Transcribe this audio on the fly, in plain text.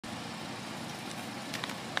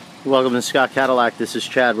Welcome to Scott Cadillac. This is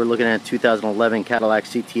Chad. We're looking at 2011 Cadillac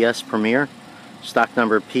CTS Premier, stock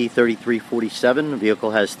number P3347. The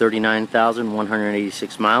vehicle has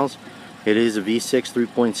 39,186 miles. It is a V6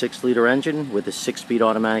 3.6 liter engine with a 6-speed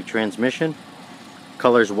automatic transmission.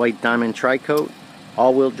 Color is white diamond tri-coat.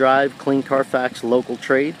 All-wheel drive, clean Carfax, local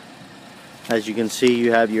trade. As you can see,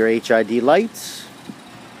 you have your HID lights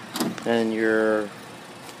and your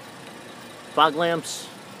fog lamps.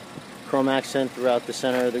 Chrome accent throughout the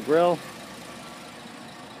center of the grille.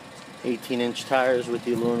 18-inch tires with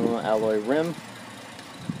the aluminum alloy rim.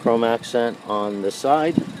 Chrome accent on the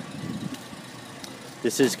side.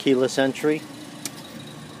 This is keyless entry.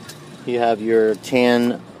 You have your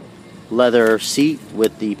tan leather seat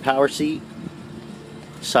with the power seat.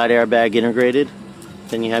 Side airbag integrated.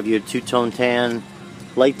 Then you have your two-tone tan,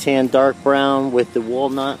 light tan, dark brown with the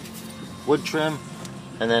walnut wood trim.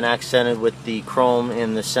 And then accented with the chrome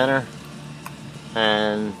in the center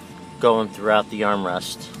and going throughout the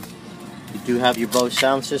armrest. You do have your Bose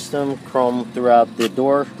sound system, chrome throughout the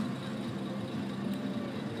door,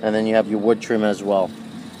 and then you have your wood trim as well.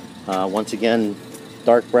 Once again,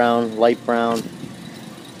 dark brown, light brown.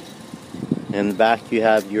 In the back you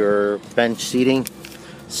have your bench seating,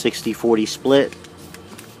 60-40 split.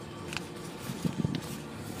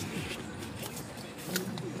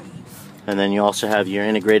 And then you also have your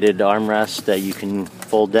integrated armrest that you can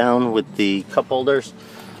fold down with the cup holders.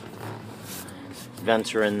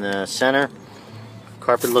 Vents are in the center.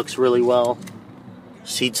 Carpet looks really well.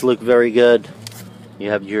 Seats look very good. You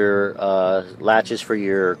have your latches for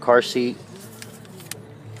your car seat.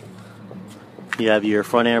 You have your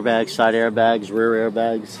front airbags, side airbags, rear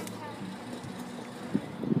airbags.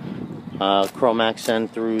 Chrome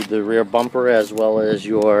accent through the rear bumper as well as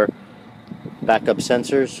your backup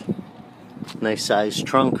sensors. Nice sized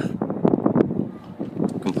trunk.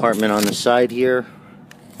 Compartment on the side here.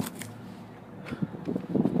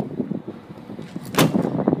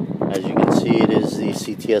 As you can see, it is the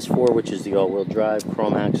CTS-4, which is the all-wheel drive.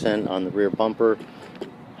 Chrome accent on the rear bumper.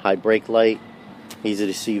 High brake light. Easy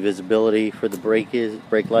to see visibility for the brake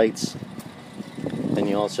lights. Then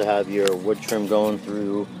you also have your wood trim going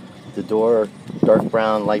through the door. Dark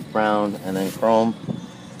brown, light brown, and then chrome.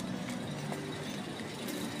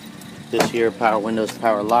 This here, power windows,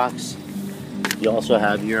 power locks. You also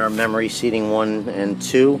have your memory seating 1 and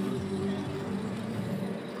 2.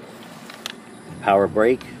 Power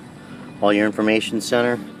brake. All your information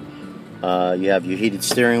center. You have your heated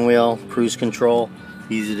steering wheel, cruise control.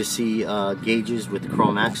 Easy to see gauges with the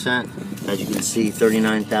chrome accent. As you can see,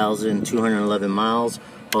 39,211 miles.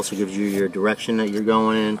 Also gives you your direction that you're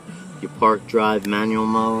going in. Your park, drive, manual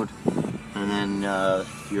mode. And then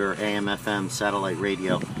your AM/FM satellite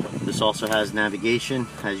radio. This also has navigation,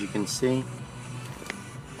 as you can see.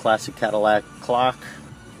 Classic Cadillac clock.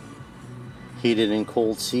 Heated and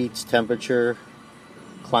cooled seats, temperature,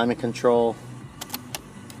 climate control.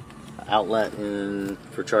 Outlet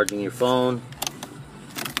for charging your phone.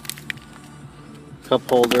 Cup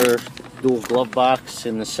holder, dual glove box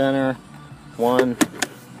in the center. 1,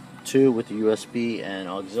 2 with the USB and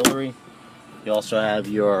auxiliary. You also have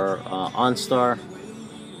your OnStar,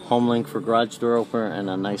 HomeLink for garage door opener, and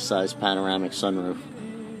a nice size panoramic sunroof.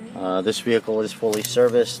 This vehicle is fully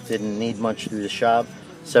serviced, didn't need much through the shop.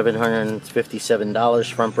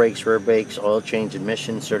 $757, front brakes, rear brakes, oil change,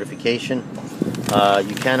 emission, certification.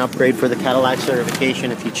 You can upgrade for the Cadillac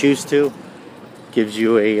certification if you choose to. Gives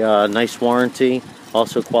you a nice warranty.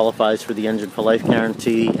 Also qualifies for the Engine for Life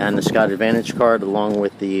guarantee and the Scott Advantage card, along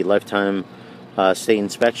with the lifetime state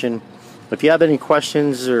inspection. If you have any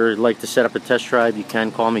questions or like to set up a test drive, you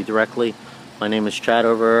can call me directly. My name is Chad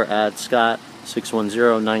over at Scott,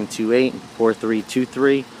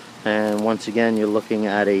 610-928-4323. And once again, you're looking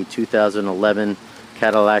at a 2011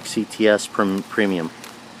 Cadillac CTS Premium.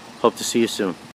 Hope to see you soon.